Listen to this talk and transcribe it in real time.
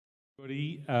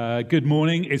Everybody, good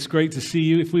morning. It's great to see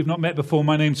you. If we've not met before,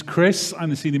 my name's Chris.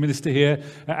 I'm the senior minister here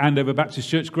at Andover Baptist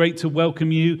Church. Great to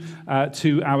welcome you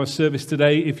to our service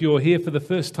today. If you're here for the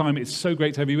first time, it's so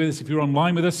great to have you with us. If you're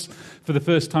online with us for the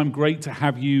first time, great to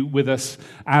have you with us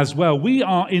as well. We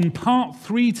are in part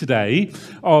 3 today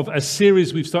of a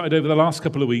series we've started over the last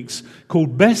couple of weeks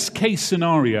called Best Case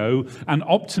Scenario, an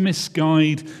Optimist's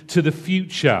Guide to the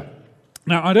Future.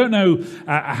 Now, I don't know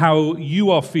how you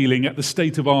are feeling at the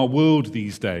state of our world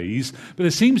these days, but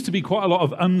there seems to be quite a lot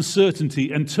of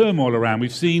uncertainty and turmoil around.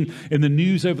 We've seen in the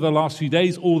news over the last few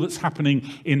days all that's happening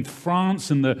in France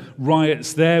and the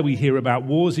riots there. We hear about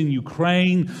wars in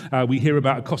Ukraine. We hear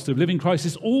about a cost of living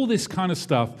crisis, all this kind of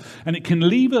stuff. And it can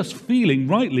leave us feeling,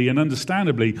 rightly and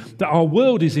understandably, that our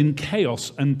world is in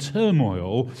chaos and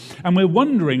turmoil. And we're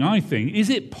wondering, I think, is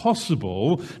it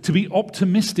possible to be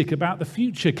optimistic about the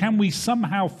future? Can we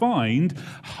somehow find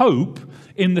hope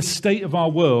in the state of our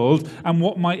world and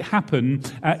what might happen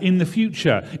in the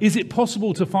future? Is it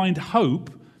possible to find hope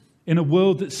in a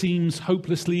world that seems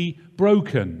hopelessly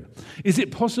broken? Is it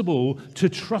possible to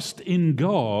trust in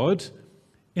God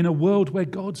in a world where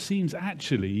God seems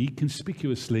actually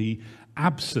conspicuously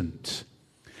absent?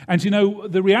 And you know,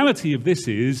 the reality of this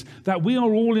is that we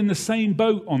are all in the same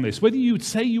boat on this. Whether you'd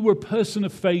say you were a person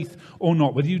of faith or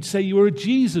not, whether you'd say you were a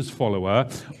Jesus follower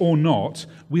or not,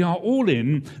 we are all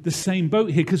in the same boat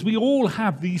here because we all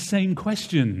have these same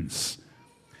questions.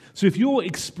 So if you're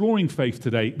exploring faith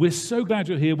today, we're so glad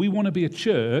you're here. We want to be a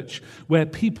church where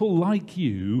people like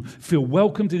you feel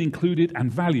welcomed and included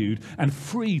and valued and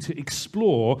free to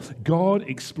explore God,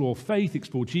 explore faith,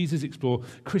 explore Jesus, explore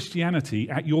Christianity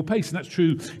at your pace. And that's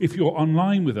true if you're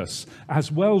online with us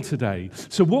as well today.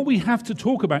 So what we have to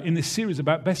talk about in this series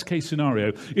about best case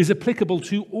scenario is applicable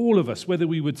to all of us, whether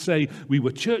we would say we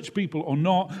were church people or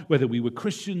not, whether we were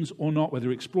Christians or not, whether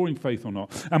exploring faith or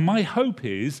not. And my hope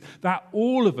is that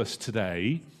all of us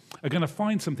today are going to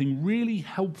find something really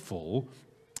helpful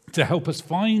to help us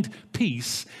find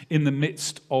peace in the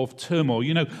midst of turmoil.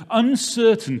 You know,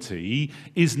 uncertainty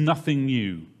is nothing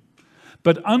new,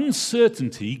 but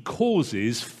uncertainty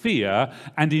causes fear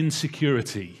and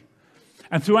insecurity.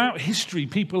 And throughout history,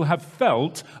 people have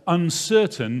felt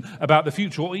uncertain about the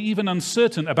future, or even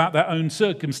uncertain about their own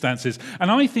circumstances. And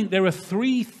I think there are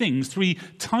three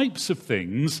types of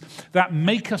things that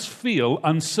make us feel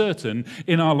uncertain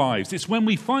in our lives. It's when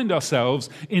we find ourselves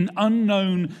in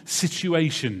unknown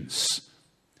situations.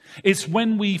 It's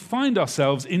when we find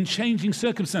ourselves in changing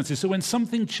circumstances. So when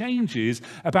something changes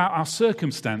about our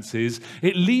circumstances,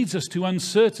 it leads us to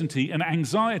uncertainty and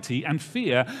anxiety and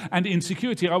fear and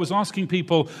insecurity. I was asking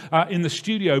people in the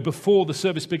studio before the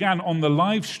service began on the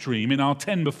live stream, in our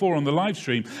 10 before on the live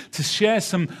stream, to share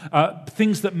some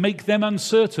things that make them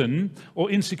uncertain or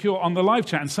insecure on the live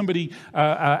chat. And somebody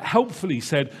helpfully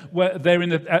said, well, they're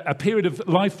in a period of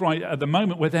life right at the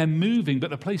moment where they're moving, but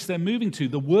the place they're moving to,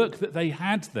 the work that they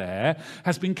had there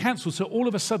has been cancelled. So all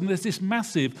of a sudden there's this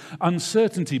massive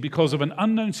uncertainty because of an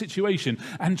unknown situation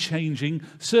and changing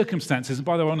circumstances. And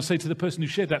by the way, I want to say to the person who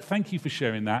shared that, thank you for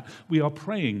sharing that. We are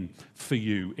praying for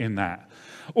you in that.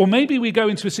 Or maybe we go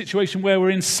into a situation where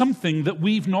we're in something that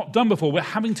we've not done before. We're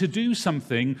having to do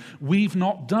something we've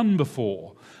not done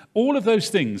before. All of those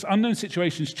things, unknown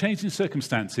situations, changing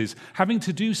circumstances, having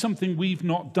to do something we've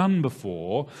not done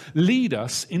before, lead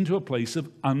us into a place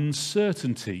of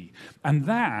uncertainty. And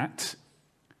that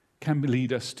can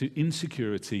lead us to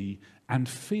insecurity and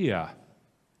fear,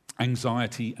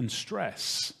 anxiety and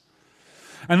stress.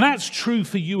 And that's true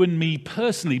for you and me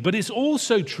personally, but it's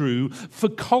also true for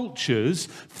cultures,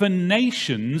 for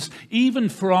nations, even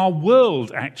for our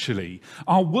world, actually.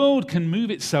 Our world can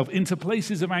move itself into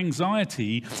places of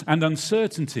anxiety and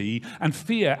uncertainty and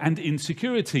fear and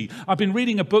insecurity. I've been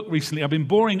reading a book recently. I've been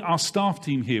boring our staff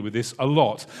team here with this a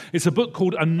lot. It's a book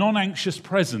called A Non-Anxious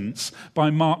Presence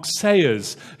by Mark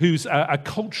Sayers, who's a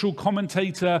cultural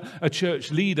commentator, a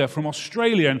church leader from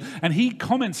Australia. And he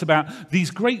comments about these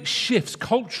great shifts,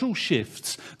 cultural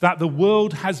shifts that the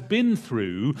world has been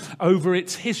through over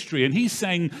its history. And he's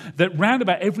saying that round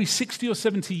about every 60 or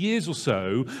 70 years or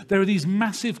so, there are these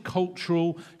massive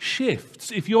cultural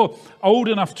shifts. If you're old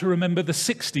enough to remember the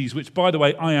 60s, which, by the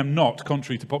way, I am not,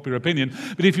 contrary to popular opinion,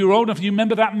 but if you're old enough, you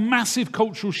remember that massive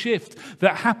cultural shift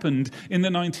that happened in the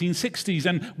 1960s.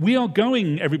 And we are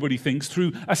going, everybody thinks,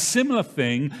 through a similar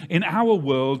thing in our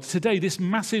world today, this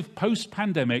massive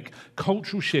post-pandemic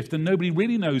cultural shift, and nobody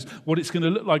really knows what it's going to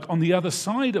look like on the other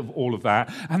side of all of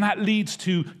that. And that leads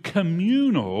to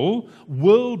communal,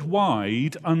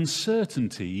 worldwide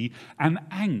uncertainty and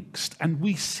angst. And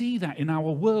we see that in our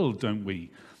world, don't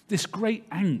we? This great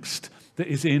angst that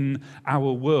is in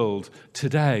our world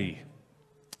today.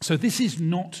 So this is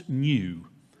not new,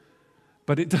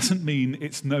 but it doesn't mean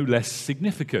it's no less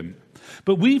significant.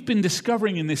 But we've been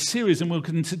discovering in this series, and we'll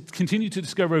continue to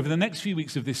discover over the next few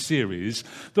weeks of this series,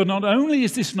 that not only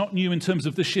is this not new in terms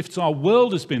of the shifts our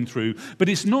world has been through, but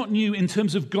it's not new in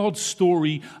terms of God's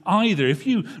story either. If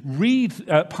you read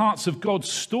parts of God's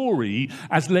story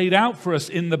as laid out for us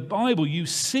in the Bible, you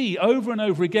see over and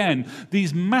over again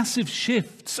these massive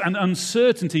shifts and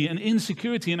uncertainty and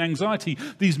insecurity and anxiety,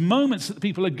 these moments that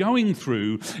people are going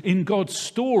through in God's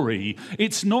story.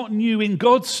 It's not new in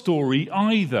God's story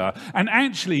either. And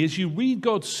actually, as you read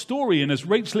God's story, and as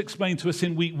Rachel explained to us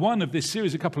in week 1 of this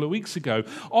series a couple of weeks ago,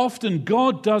 often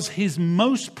God does his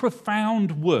most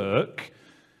profound work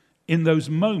in those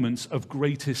moments of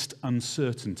greatest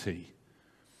uncertainty.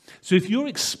 So if you're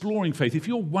exploring faith, if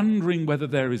you're wondering whether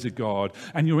there is a God,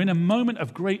 and you're in a moment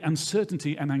of great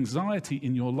uncertainty and anxiety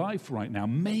in your life right now,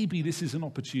 maybe this is an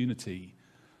opportunity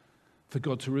for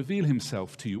God to reveal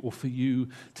himself to you, or for you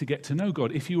to get to know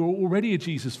God. If you are already a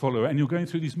Jesus follower and you're going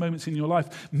through these moments in your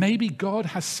life, maybe God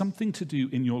has something to do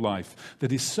in your life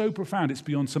that is so profound it's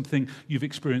beyond something you've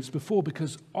experienced before,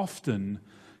 because often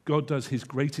God does his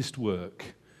greatest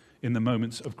work in the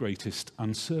moments of greatest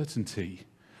uncertainty.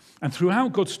 And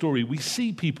throughout God's story, we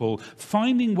see people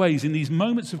finding ways in these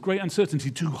moments of great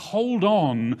uncertainty to hold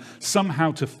on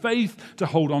somehow to faith, to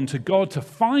hold on to God, to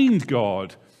find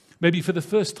God, maybe for the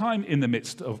first time in the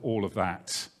midst of all of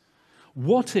that.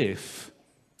 What if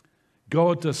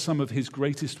God does some of his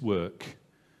greatest work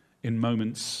in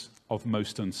moments of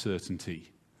most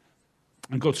uncertainty?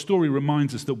 And God's story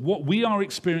reminds us that what we are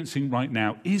experiencing right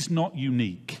now is not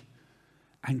unique,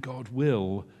 and God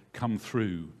will come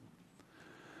through.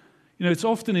 You know, it's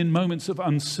often in moments of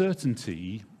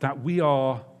uncertainty that we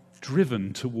are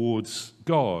driven towards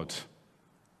God.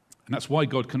 And that's why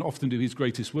God can often do his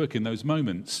greatest work in those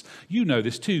moments. You know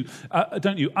this too,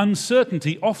 don't you?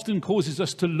 Uncertainty often causes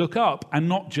us to look up and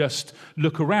not just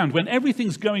look around. When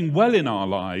everything's going well in our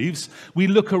lives, we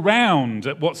look around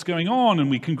at what's going on and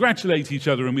we congratulate each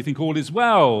other and we think all is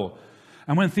well.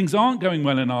 And when things aren't going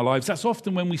well in our lives, that's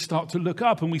often when we start to look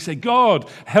up and we say, God,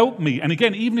 help me. And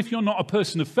again, even if you're not a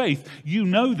person of faith, you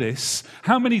know this.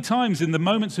 How many times in the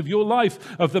moments of your life,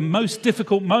 of the most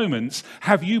difficult moments,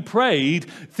 have you prayed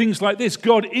things like this?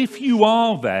 God, if you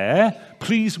are there,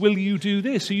 please will you do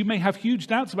this? So you may have huge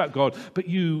doubts about God, but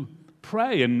you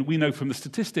pray. And we know from the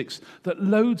statistics that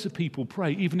loads of people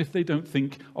pray, even if they don't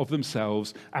think of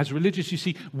themselves as religious. You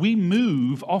see, we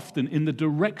move often in the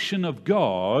direction of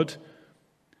God,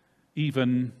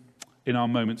 even in our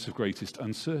moments of greatest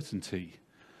uncertainty.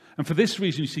 And for this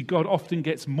reason, you see, God often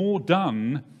gets more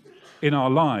done in our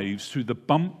lives through the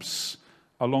bumps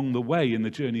along the way in the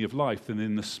journey of life than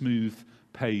in the smooth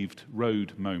paved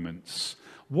road moments.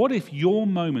 What if your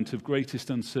moment of greatest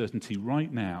uncertainty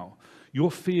right now,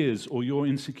 your fears or your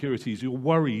insecurities, your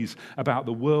worries about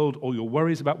the world or your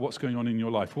worries about what's going on in your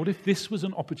life, what if this was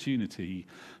an opportunity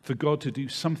for God to do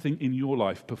something in your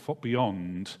life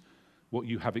beyond what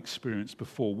you have experienced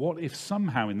before? What if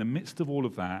somehow in the midst of all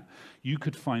of that, you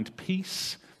could find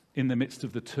peace in the midst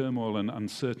of the turmoil and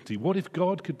uncertainty? What if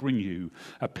God could bring you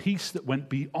a peace that went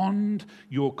beyond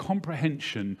your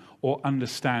comprehension or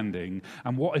understanding?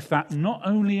 And what if that not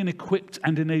only equipped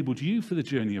and enabled you for the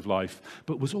journey of life,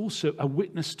 but was also a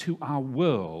witness to our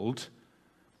world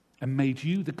and made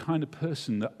you the kind of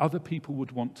person that other people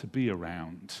would want to be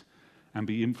around and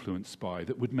be influenced by,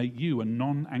 that would make you a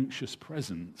non-anxious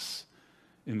presence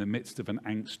in the midst of an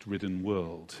angst-ridden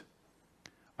world?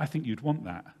 I think you'd want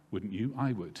that, wouldn't you?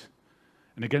 I would.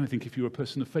 And again, I think if you're a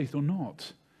person of faith or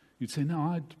not, you'd say, no,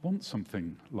 I'd want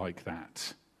something like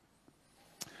that.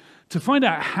 To find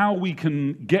out how we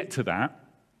can get to that,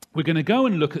 we're going to go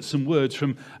and look at some words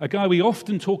from a guy we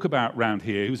often talk about around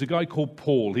here. He was a guy called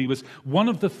Paul. He was one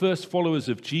of the first followers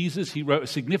of Jesus. He wrote a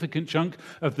significant chunk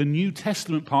of the New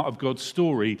Testament part of God's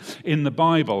story in the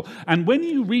Bible. And when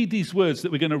you read these words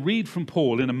that we're going to read from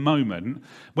Paul in a moment,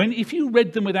 if you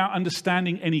read them without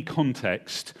understanding any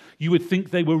context, you would think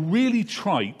they were really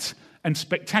trite and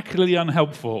spectacularly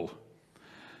unhelpful.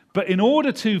 But in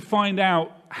order to find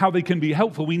out how they can be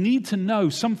helpful, we need to know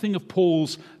something of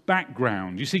Paul's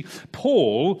background. You see,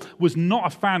 Paul was not a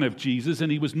fan of Jesus,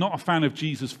 and he was not a fan of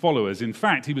Jesus' followers. In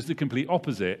fact, he was the complete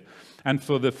opposite. And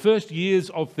for the first years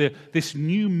of this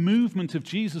new movement of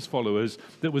Jesus followers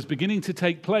that was beginning to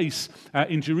take place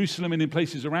in Jerusalem and in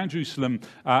places around Jerusalem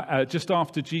just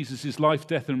after Jesus' life,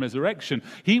 death, and resurrection,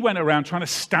 he went around trying to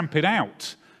stamp it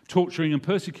out, torturing and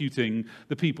persecuting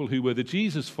the people who were the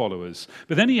Jesus followers.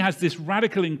 But then he has this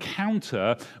radical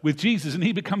encounter with Jesus, and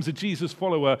he becomes a Jesus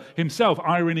follower himself.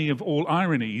 Irony of all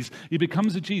ironies, he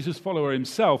becomes a Jesus follower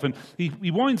himself, and he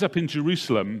winds up in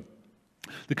Jerusalem,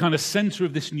 the kind of center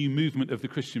of this new movement of the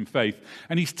Christian faith.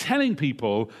 And he's telling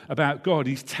people about God.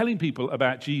 He's telling people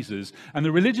about Jesus. And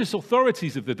the religious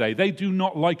authorities of the day, they do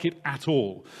not like it at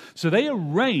all. So they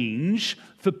arrange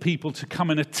for people to come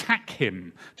and attack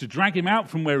him, to drag him out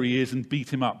from where he is and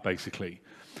beat him up, basically.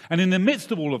 And in the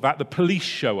midst of all of that, the police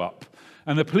show up.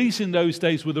 And the police in those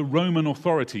days were the Roman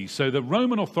authorities. So the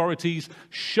Roman authorities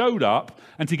showed up,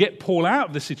 and to get Paul out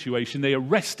of the situation, they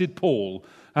arrested Paul.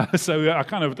 So I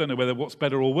kind of don't know whether what's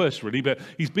better or worse, really, but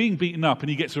he's being beaten up and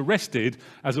he gets arrested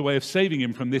as a way of saving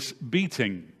him from this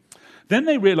beating. Then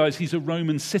they realize he's a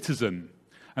Roman citizen,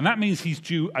 and that means he's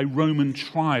due a Roman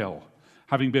trial,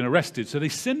 having been arrested. So they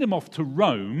send him off to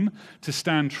Rome to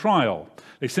stand trial.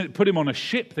 They put him on a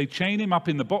ship, they chain him up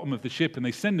in the bottom of the ship, and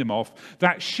they send him off.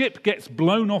 That ship gets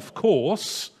blown off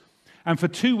course, and for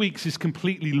 2 weeks is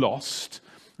completely lost.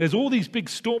 There's all these big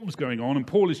storms going on, and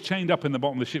Paul is chained up in the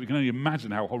bottom of the ship. You can only imagine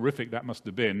how horrific that must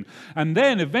have been. And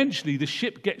then eventually the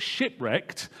ship gets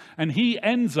shipwrecked, and he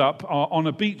ends up on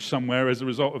a beach somewhere as a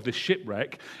result of this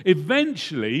shipwreck.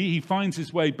 Eventually he finds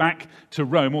his way back to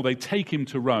Rome, or they take him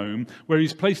to Rome, where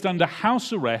he's placed under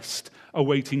house arrest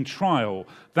awaiting trial.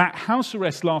 That house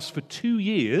arrest lasts for 2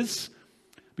 years,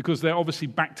 because they're obviously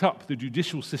backed up. The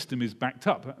judicial system is backed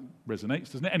up. That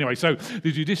resonates, doesn't it? Anyway, so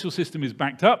the judicial system is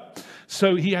backed up.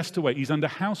 So he has to wait. He's under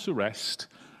house arrest,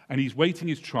 and he's waiting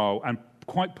his trial and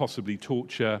quite possibly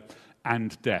torture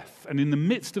and death. And in the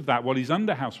midst of that, while he's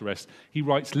under house arrest, he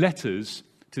writes letters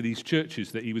to these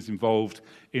churches that he was involved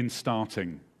in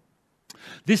starting.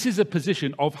 This is a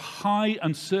position of high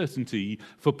uncertainty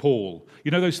for Paul. You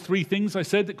know those 3 things I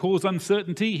said that cause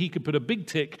uncertainty? He could put a big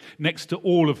tick next to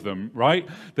all of them, right?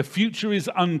 The future is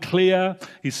unclear.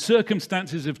 His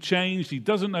circumstances have changed. He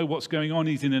doesn't know what's going on.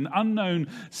 He's in an unknown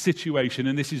situation,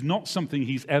 and this is not something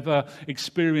he's ever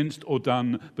experienced or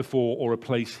done before, or a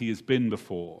place he has been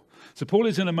before. So Paul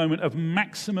is in a moment of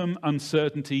maximum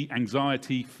uncertainty,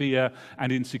 anxiety, fear,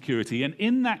 and insecurity. And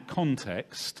in that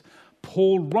context,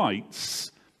 Paul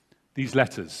writes these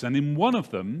letters. And in one of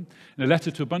them, in a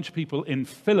letter to a bunch of people in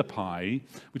Philippi,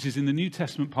 which is in the New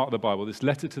Testament part of the Bible, this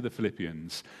letter to the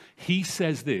Philippians, he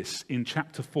says this in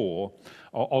chapter 4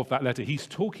 of that letter. He's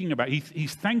talking about,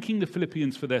 he's thanking the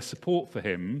Philippians for their support for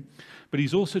him, but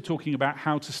he's also talking about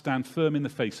how to stand firm in the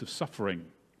face of suffering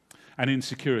and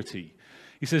insecurity.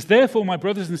 He says, "Therefore, my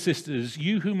brothers and sisters,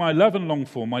 you whom I love and long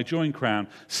for, my joy and crown,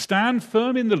 stand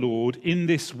firm in the Lord in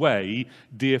this way,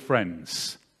 dear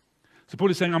friends." So Paul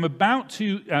is saying, I'm about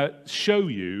to show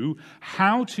you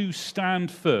how to stand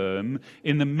firm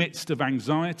in the midst of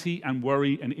anxiety and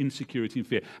worry and insecurity and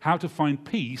fear. How to find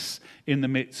peace in the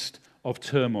midst of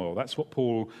turmoil. That's what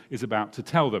Paul is about to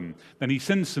tell them. Then he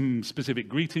sends some specific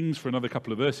greetings for another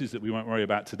couple of verses that we won't worry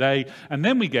about today. And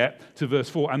then we get to verse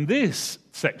 4. And this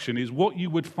section is what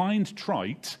you would find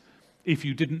trite if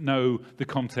you didn't know the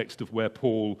context of where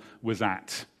Paul was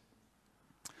at.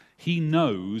 He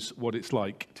knows what it's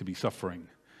like to be suffering.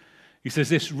 He says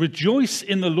this, "Rejoice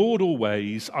in the Lord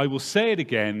always. I will say it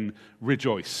again,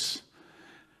 rejoice."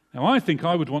 Now I think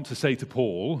I would want to say to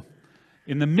Paul,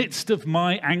 in the midst of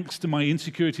my angst and my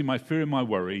insecurity, my fear and my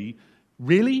worry,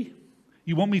 really?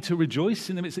 You want me to rejoice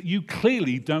in the midst of you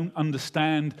clearly don't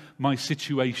understand my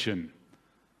situation.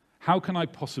 How can I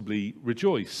possibly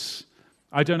rejoice?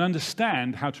 I don't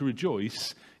understand how to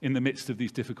rejoice in the midst of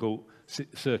these difficult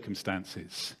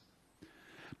circumstances.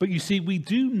 But you see, we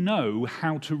do know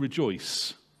how to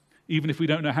rejoice, even if we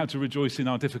don't know how to rejoice in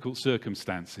our difficult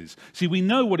circumstances. See, we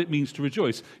know what it means to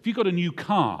rejoice. If you've got a new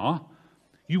car,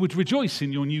 you would rejoice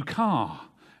in your new car,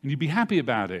 and you'd be happy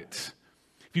about it.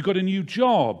 If you've got a new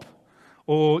job,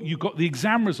 or you've got the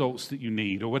exam results that you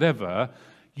need, or whatever,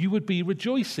 you would be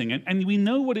rejoicing. And we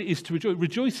know what it is to rejoice.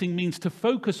 Rejoicing means to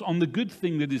focus on the good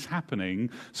thing that is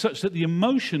happening, such that the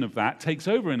emotion of that takes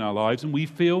over in our lives, and we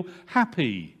feel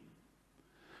happy.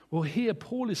 Well, here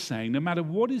Paul is saying, no matter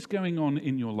what is going on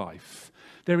in your life,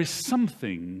 there is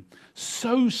something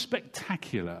so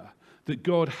spectacular that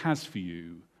God has for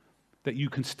you that you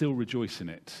can still rejoice in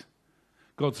it.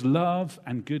 God's love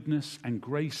and goodness and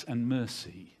grace and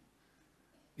mercy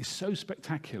is so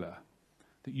spectacular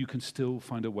that you can still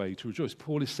find a way to rejoice.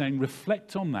 Paul is saying,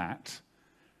 reflect on that,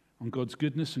 on God's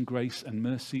goodness and grace and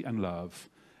mercy and love,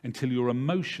 until your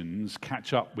emotions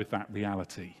catch up with that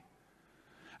reality.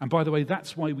 And by the way,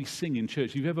 that's why we sing in church.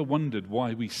 If you've ever wondered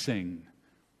why we sing,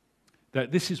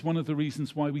 that this is one of the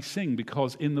reasons why we sing,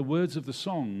 because in the words of the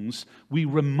songs, we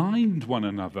remind one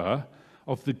another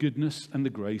of the goodness and the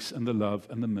grace and the love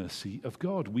and the mercy of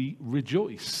God. We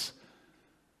rejoice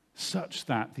such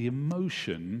that the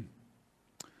emotion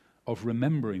of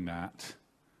remembering that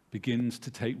begins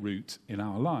to take root in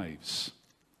our lives.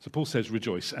 So Paul says,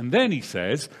 rejoice. And then he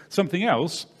says something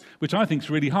else, which I think is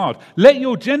really hard. Let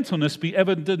your gentleness be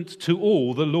evident to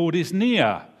all, the Lord is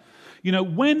near. You know,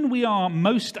 when we are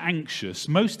most anxious,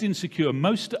 most insecure,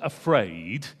 most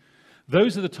afraid,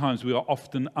 those are the times we are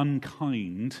often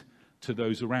unkind to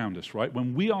those around us, right?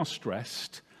 When we are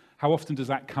stressed, how often does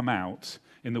that come out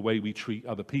in the way we treat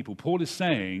other people? Paul is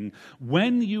saying,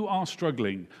 when you are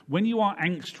struggling, when you are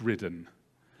angst-ridden,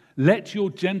 let your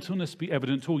gentleness be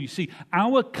evident to all. You see,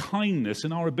 our kindness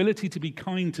and our ability to be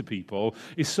kind to people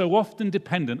is so often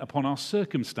dependent upon our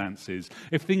circumstances.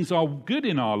 If things are good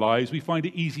in our lives, we find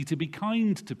it easy to be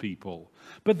kind to people.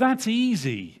 But that's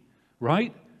easy,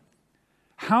 right?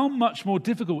 How much more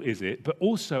difficult is it, but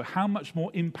also how much more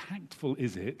impactful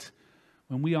is it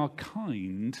when we are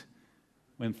kind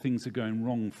when things are going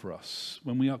wrong for us,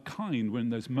 when we are kind when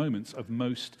those moments of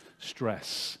most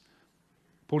stress?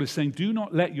 Paul is saying, do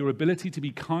not let your ability to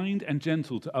be kind and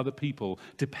gentle to other people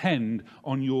depend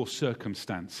on your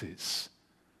circumstances.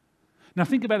 Now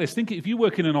think about this. Think if you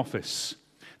work in an office.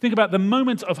 Think about the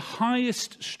moment of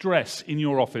highest stress in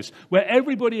your office, where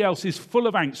everybody else is full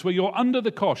of angst, where you're under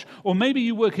the cosh, or maybe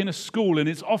you work in a school and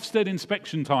it's Ofsted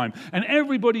inspection time, and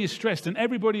everybody is stressed and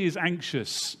everybody is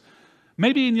anxious.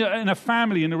 Maybe in a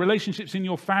family, in the relationships in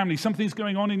your family, something's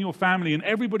going on in your family and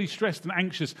everybody's stressed and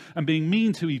anxious and being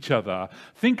mean to each other.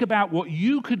 Think about what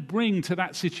you could bring to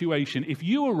that situation if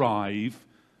you arrive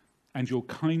and your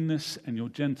kindness and your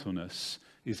gentleness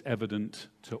is evident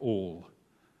to all.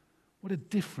 What a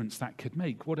difference that could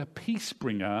make. What a peace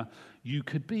bringer you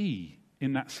could be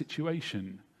in that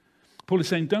situation. Paul is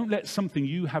saying, don't let something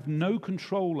you have no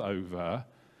control over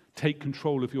take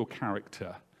control of your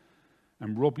character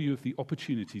and rob you of the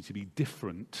opportunity to be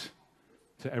different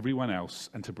to everyone else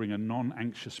and to bring a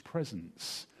non-anxious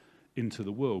presence into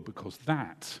the world, because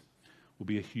that will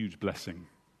be a huge blessing.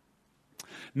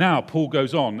 Now, Paul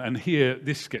goes on, and here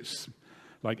this gets,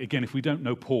 like, again, if we don't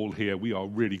know Paul here, we are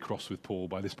really cross with Paul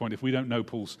by this point. If we don't know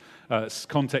Paul's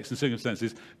context and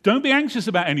circumstances, don't be anxious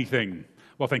about anything.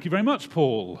 Well, thank you very much,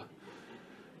 Paul.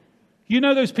 You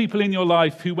know those people in your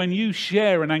life who, when you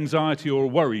share an anxiety or a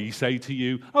worry, say to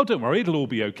you, oh, don't worry, it'll all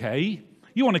be okay.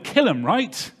 You want to kill them,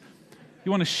 right?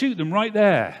 You want to shoot them right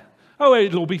there. Oh,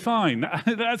 it'll all be fine.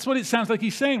 That's what it sounds like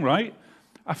he's saying, right?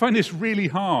 I find this really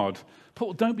hard.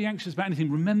 Paul, don't be anxious about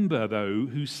anything. Remember, though,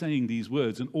 who's saying these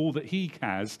words and all that he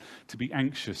has to be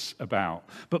anxious about.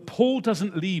 But Paul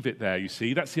doesn't leave it there, you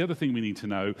see. That's the other thing we need to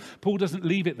know. Paul doesn't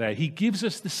leave it there. He gives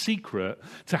us the secret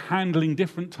to handling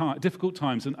difficult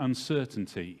times and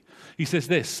uncertainty. He says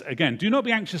this, again, do not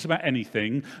be anxious about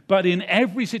anything, but in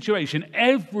every situation,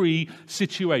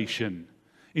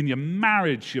 in your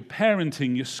marriage, your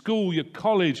parenting, your school, your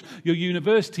college, your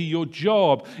university, your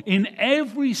job, in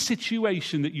every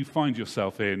situation that you find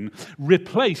yourself in,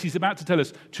 he's about to tell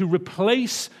us, to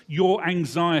replace your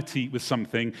anxiety with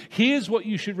something. Here's what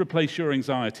you should replace your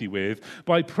anxiety with.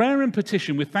 By prayer and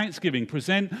petition, with thanksgiving,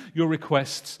 present your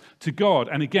requests to God.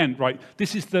 And again, right,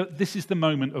 this is the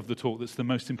moment of the talk that's the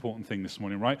most important thing this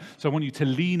morning, right? So I want you to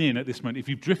lean in at this moment. If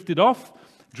you've drifted off,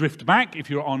 drift back. If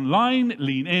you're online,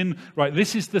 lean in. Right,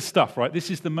 this is the stuff, right? This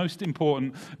is the most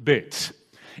important bit.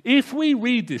 If we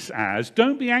read this as,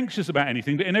 don't be anxious about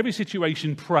anything, but in every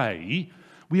situation, pray,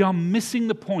 we are missing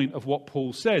the point of what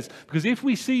Paul says. Because if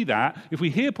we see that, if we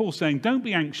hear Paul saying, don't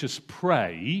be anxious,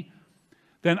 pray,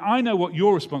 then I know what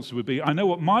your response would be. I know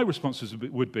what my response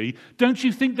would be. Don't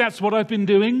you think that's what I've been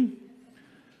doing?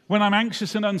 When I'm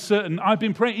anxious and uncertain, I've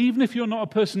been praying. Even if you're not a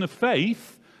person of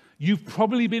faith, you've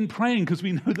probably been praying, because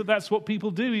we know that that's what people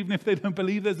do, even if they don't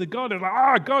believe there's a God. They're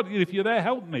like, God, if you're there,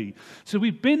 help me. So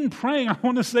we've been praying. I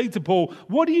want to say to Paul,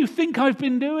 what do you think I've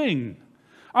been doing?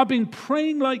 I've been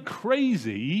praying like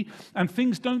crazy, and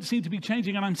things don't seem to be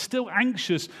changing, and I'm still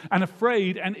anxious and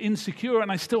afraid and insecure,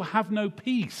 and I still have no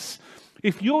peace.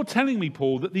 If you're telling me,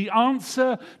 Paul, that the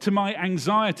answer to my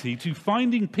anxiety, to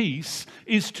finding peace,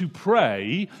 is to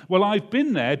pray, well, I've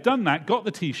been there, done that, got the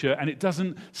t-shirt, and it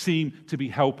doesn't seem to be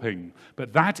helping.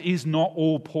 But that is not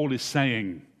all Paul is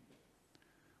saying.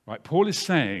 Right? Paul is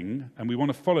saying, and we want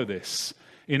to follow this,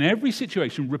 In every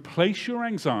situation, replace your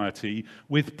anxiety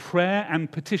with prayer and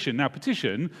petition. Now,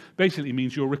 petition basically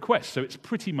means your request, so it's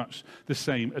pretty much the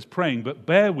same as praying, but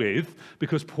bear with,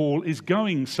 because Paul is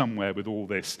going somewhere with all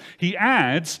this. He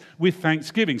adds with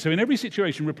thanksgiving. So in every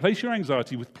situation, replace your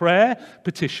anxiety with prayer,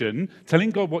 petition,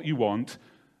 telling God what you want,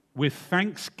 with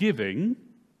thanksgiving,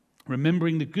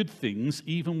 remembering the good things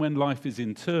even when life is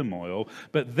in turmoil.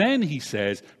 But then he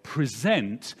says,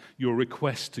 present your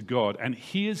request to God. And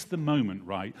here's the moment,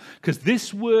 right? Because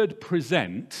this word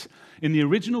present, in the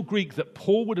original Greek that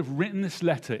Paul would have written this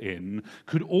letter in,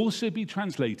 could also be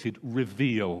translated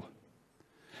reveal.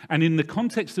 And in the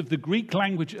context of the Greek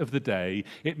language of the day,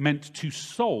 it meant to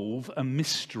solve a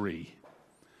mystery.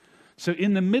 So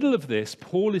in the middle of this,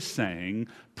 Paul is saying,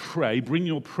 pray, bring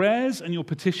your prayers and your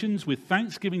petitions with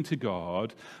thanksgiving to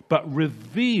God, but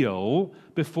reveal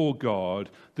before God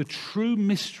the true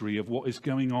mystery of what is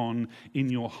going on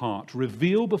in your heart.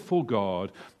 Reveal before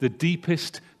God the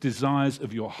deepest desires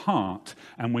of your heart,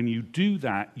 and when you do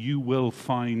that, you will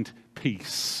find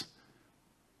peace.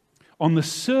 On the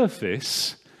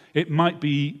surface, it might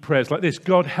be prayers like this: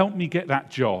 God, help me get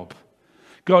that job.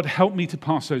 God, help me to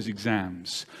pass those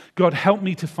exams. God, help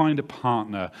me to find a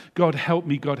partner. God, help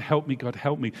me, God, help me, God,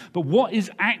 help me. But what is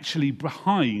actually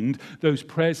behind those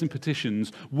prayers and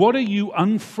petitions? What are you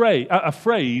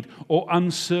afraid or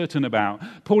uncertain about?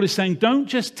 Paul is saying, don't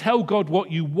just tell God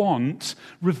what you want.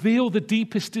 Reveal the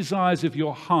deepest desires of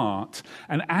your heart.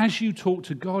 And as you talk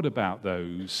to God about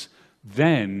those,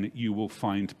 then you will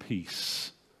find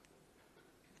peace.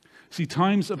 See,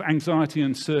 times of anxiety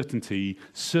and uncertainty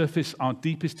surface our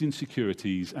deepest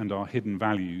insecurities and our hidden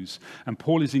values. And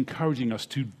Paul is encouraging us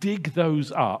to dig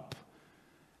those up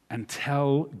and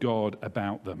tell God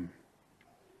about them.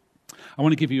 I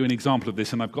want to give you an example of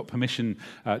this, and I've got permission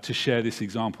to share this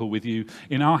example with you.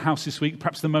 In our house this week,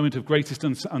 perhaps the moment of greatest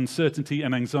uncertainty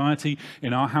and anxiety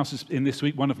in our house in this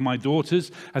week, one of my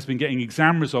daughters has been getting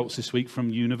exam results this week from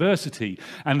university,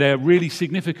 and they're really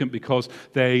significant because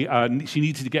she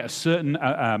needed to get a certain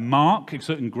mark, a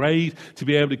certain grade, to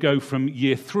be able to go from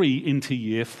year 3 into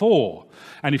year 4.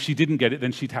 And if she didn't get it,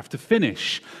 then she'd have to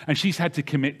finish. And she's had to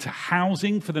commit to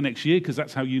housing for the next year, because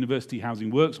that's how university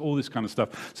housing works, all this kind of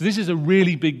stuff. So this is a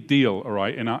really big deal, all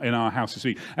right, in our house this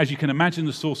week. As you can imagine,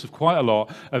 the source of quite a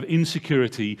lot of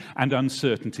insecurity and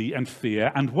uncertainty and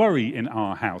fear and worry in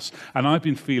our house. And I've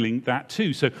been feeling that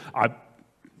too. So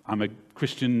I'm a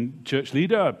Christian church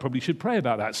leader. I probably should pray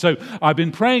about that. So I've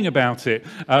been praying about it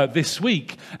this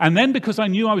week. And then because I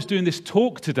knew I was doing this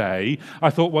talk today, I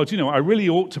thought, well, I really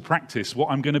ought to practice what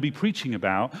I'm going to be preaching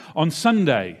about on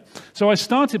Sunday. So I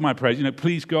started my prayers,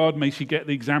 please God, may she get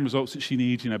the exam results that she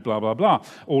needs, blah, blah, blah,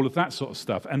 all of that sort of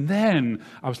stuff. And then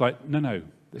I was like, no,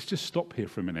 let's just stop here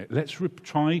for a minute. Let's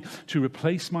try to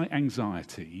replace my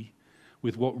anxiety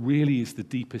with what really is the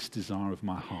deepest desire of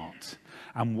my heart.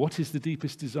 And what is the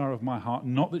deepest desire of my heart?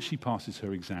 Not that she passes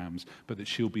her exams, but that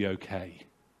she'll be okay.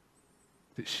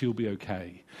 That she'll be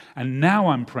okay. And now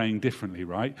I'm praying differently,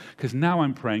 right? Because now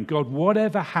I'm praying, God,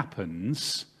 whatever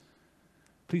happens,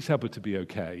 please help her to be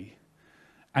okay.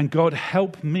 And God,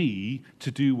 help me to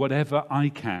do whatever I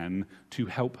can to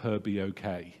help her be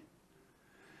okay.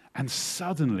 And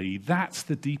suddenly, that's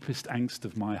the deepest angst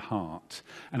of my heart.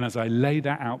 And as I lay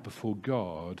that out before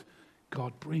God,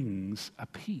 God brings a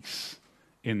peace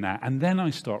in that. And then I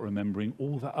start remembering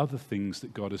all the other things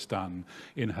that God has done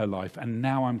in her life. And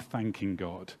now I'm thanking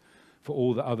God for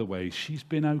all the other ways she's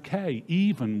been okay,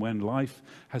 even when life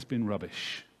has been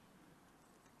rubbish.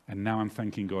 And now I'm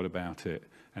thanking God about it.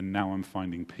 And now I'm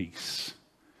finding peace.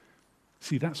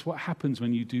 See, that's what happens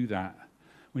when you do that.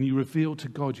 When you reveal to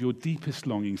God your deepest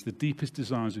longings, the deepest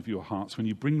desires of your hearts, when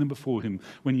you bring them before him,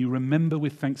 when you remember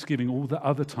with thanksgiving all the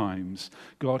other times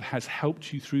God has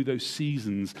helped you through those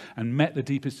seasons and met the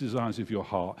deepest desires of your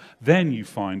heart, then you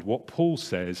find what Paul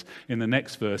says in the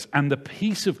next verse, and the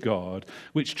peace of God,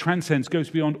 which transcends, goes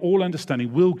beyond all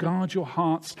understanding, will guard your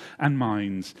hearts and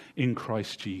minds in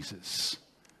Christ Jesus.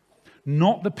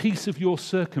 Not the peace of your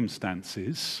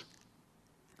circumstances,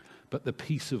 but the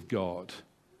peace of God.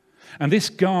 And this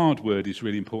guard word is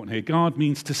really important here. Guard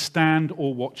means to stand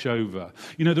or watch over.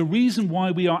 The reason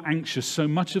why we are anxious so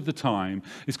much of the time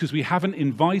is because we haven't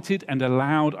invited and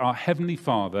allowed our Heavenly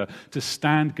Father to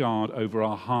stand guard over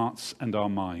our hearts and our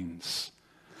minds.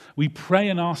 We pray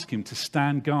and ask him to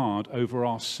stand guard over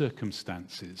our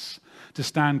circumstances, to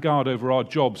stand guard over our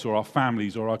jobs or our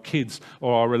families or our kids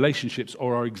or our relationships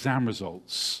or our exam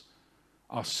results.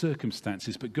 Our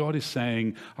circumstances, but God is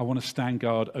saying, I want to stand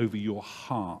guard over your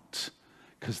heart,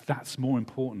 because that's more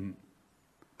important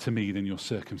to me than your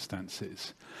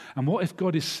circumstances. And what if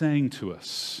God is saying to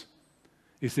us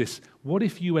is this: what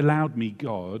if you allowed me,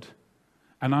 God,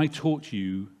 and I taught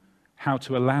you how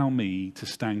to allow me to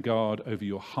stand guard over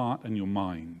your heart and your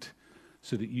mind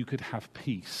so that you could have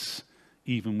peace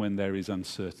even when there is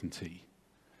uncertainty?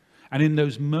 And in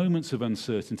those moments of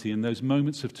uncertainty, in those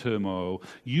moments of turmoil,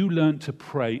 you learn to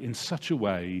pray in such a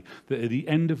way that at the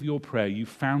end of your prayer, you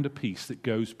found a peace that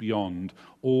goes beyond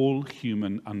all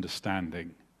human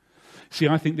understanding. See,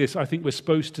 I think we're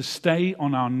supposed to stay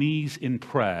on our knees in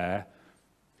prayer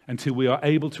until we are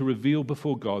able to reveal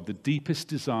before God the deepest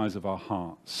desires of our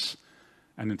hearts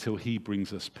and until he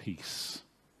brings us peace.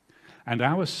 And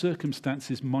our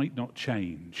circumstances might not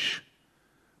change,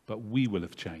 but we will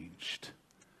have changed.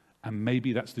 And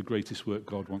maybe that's the greatest work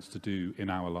God wants to do in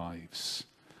our lives.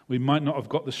 We might not have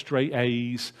got the straight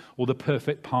A's or the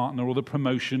perfect partner or the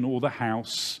promotion or the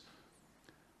house,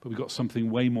 but we've got something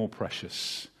way more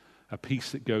precious, a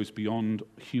peace that goes beyond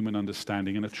human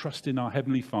understanding and a trust in our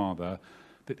Heavenly Father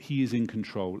that he is in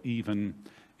control, even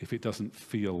if it doesn't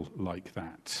feel like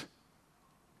that.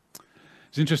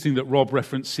 It's interesting that Rob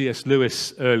referenced C.S.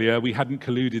 Lewis earlier. We hadn't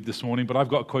colluded this morning, but I've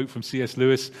got a quote from C.S.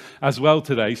 Lewis as well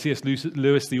today. C.S.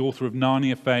 Lewis, the author of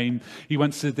Narnia fame, he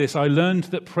once said this: "I learned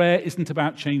that prayer isn't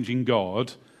about changing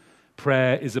God.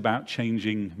 Prayer is about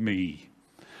changing me."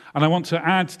 And I want to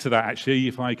add to that, actually,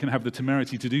 if I can have the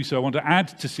temerity to do so, I want to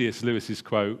add to C.S. Lewis's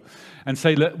quote and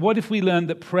say, look, what if we learned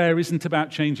that prayer isn't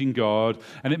about changing God,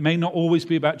 and it may not always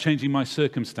be about changing my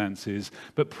circumstances,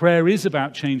 but prayer is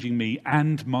about changing me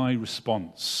and my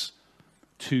response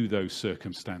to those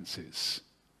circumstances.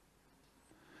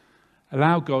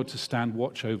 Allow God to stand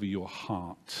watch over your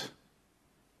heart.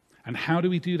 And how do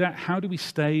we do that? How do we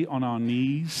stay on our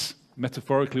knees,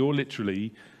 metaphorically or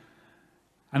literally,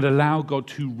 and allow God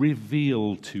to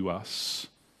reveal to us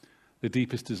the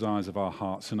deepest desires of our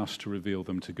hearts and us to reveal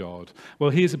them to God? Well,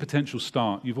 here's a potential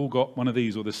start. You've all got one of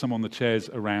these, or there's some on the chairs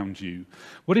around you.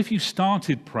 What if you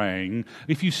started praying,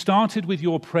 if you started with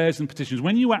your prayers and petitions,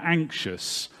 when you were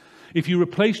anxious, if you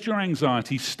replaced your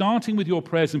anxiety, starting with your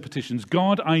prayers and petitions,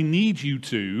 God, I need you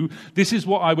to, this is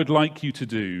what I would like you to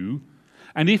do,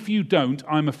 and if you don't,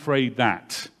 I'm afraid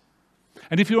that.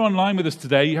 And if you're online with us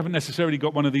today, you haven't necessarily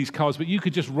got one of these cards, but you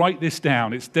could just write this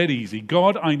down. It's dead easy.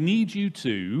 God, I need you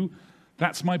to,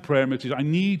 that's my prayer message. I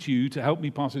need you to help me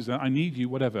pass this. I need you,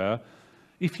 whatever.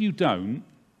 If you don't,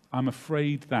 I'm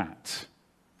afraid that.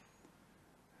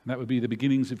 And that would be the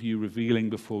beginnings of you revealing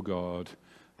before God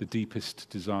the deepest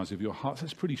desires of your hearts.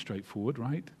 That's pretty straightforward,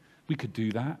 right? We could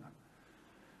do that.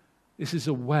 This is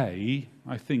a way,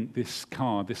 I think, this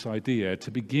card, this idea,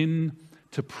 to begin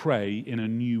to pray in a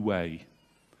new way.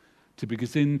 To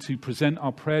begin to present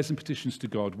our prayers and petitions to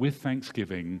God with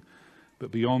thanksgiving,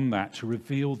 but beyond that, to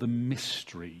reveal the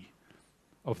mystery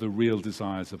of the real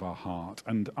desires of our heart.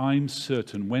 And I'm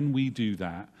certain when we do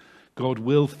that, God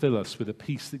will fill us with a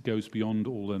peace that goes beyond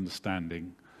all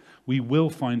understanding. We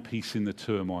will find peace in the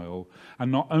turmoil,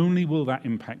 and not only will that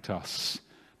impact us,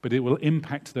 but it will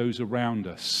impact those around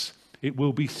us. It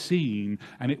will be seen,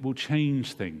 and it will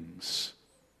change things.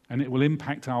 And it will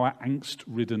impact our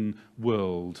angst-ridden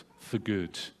world for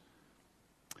good.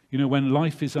 You know, when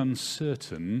life is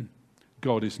uncertain,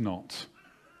 God is not.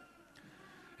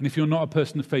 And if you're not a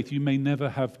person of faith, you may never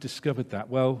have discovered that.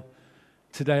 Well,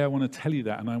 today I want to tell you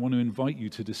that, and I want to invite you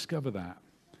to discover that.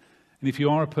 And if you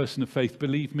are a person of faith,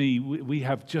 believe me, we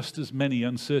have just as many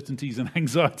uncertainties and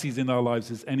anxieties in our lives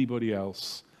as anybody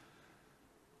else.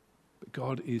 But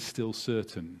God is still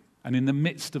certain. And in the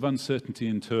midst of uncertainty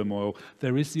and turmoil,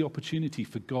 there is the opportunity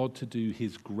for God to do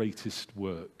his greatest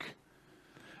work.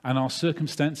 And our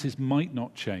circumstances might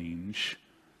not change,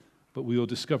 but we will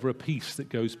discover a peace that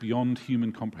goes beyond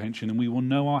human comprehension, and we will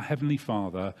know our Heavenly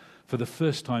Father for the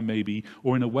first time maybe,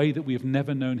 or in a way that we have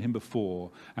never known him before,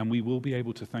 and we will be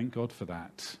able to thank God for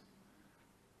that.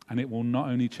 And it will not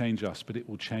only change us, but it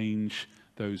will change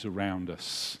those around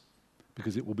us,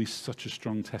 because it will be such a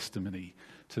strong testimony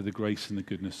to the grace and the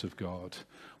goodness of God.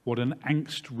 What an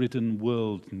angst-ridden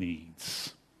world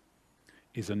needs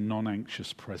is a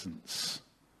non-anxious presence.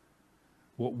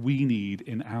 What we need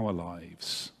in our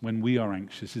lives when we are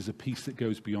anxious is a peace that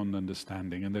goes beyond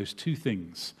understanding. And those two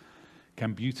things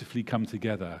can beautifully come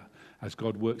together as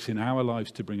God works in our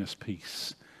lives to bring us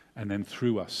peace, and then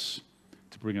through us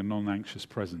to bring a non-anxious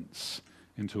presence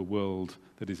into a world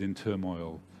that is in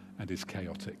turmoil and is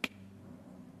chaotic.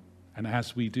 And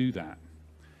as we do that,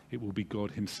 it will be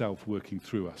God himself working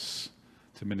through us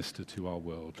to minister to our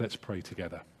world. Let's pray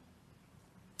together.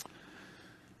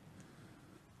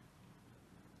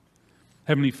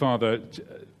 Heavenly Father,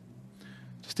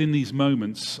 just in these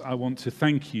moments, I want to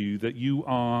thank you that you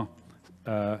are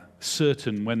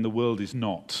certain when the world is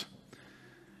not.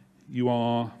 You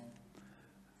are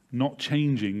not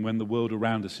changing when the world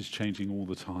around us is changing all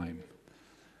the time.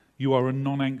 You are a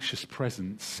non-anxious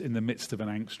presence in the midst of an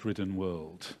angst-ridden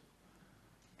world.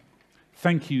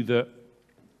 Thank you that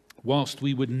whilst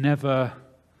we would never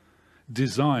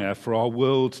desire for our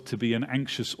world to be an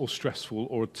anxious or stressful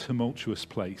or a tumultuous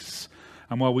place,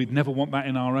 and while we'd never want that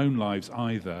in our own lives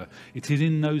either, it is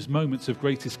in those moments of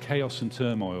greatest chaos and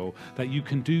turmoil that you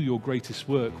can do your greatest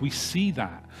work. We see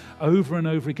that over and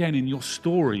over again in your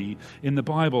story in the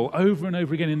Bible, over and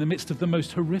over again in the midst of the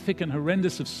most horrific and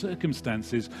horrendous of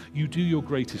circumstances, you do your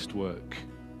greatest work.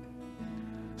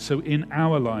 So in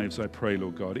our lives, I pray,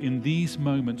 Lord God, in these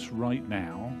moments right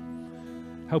now,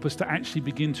 help us to actually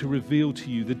begin to reveal to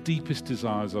you the deepest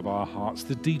desires of our hearts,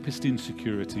 the deepest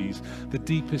insecurities, the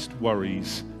deepest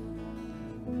worries.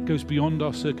 It goes beyond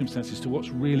our circumstances to what's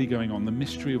really going on, the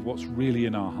mystery of what's really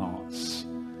in our hearts.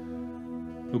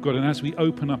 Lord God, and as we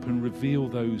open up and reveal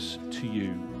those to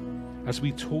you, as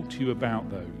we talk to you about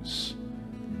those,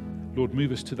 Lord,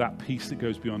 move us to that peace that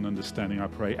goes beyond understanding, I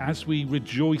pray. As we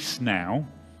rejoice now,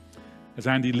 as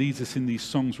Andy leads us in these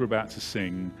songs we're about to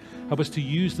sing, help us to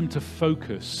use them to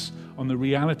focus on the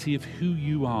reality of who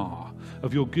you are,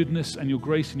 of your goodness and your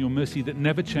grace and your mercy that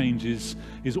never changes,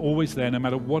 is always there no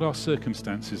matter what our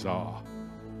circumstances are.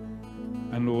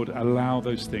 And Lord, allow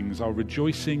those things, our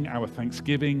rejoicing, our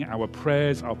thanksgiving, our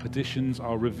prayers, our petitions,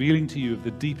 our revealing to you of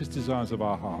the deepest desires of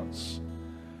our hearts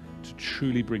to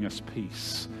truly bring us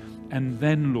peace. And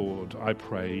then, Lord, I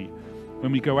pray,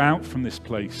 when we go out from this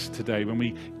place today, when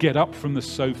we get up from the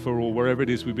sofa or wherever it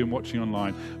is we've been watching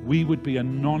online, we would be a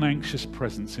non-anxious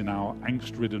presence in our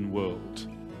angst-ridden world.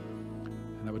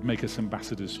 And that would make us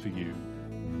ambassadors for you.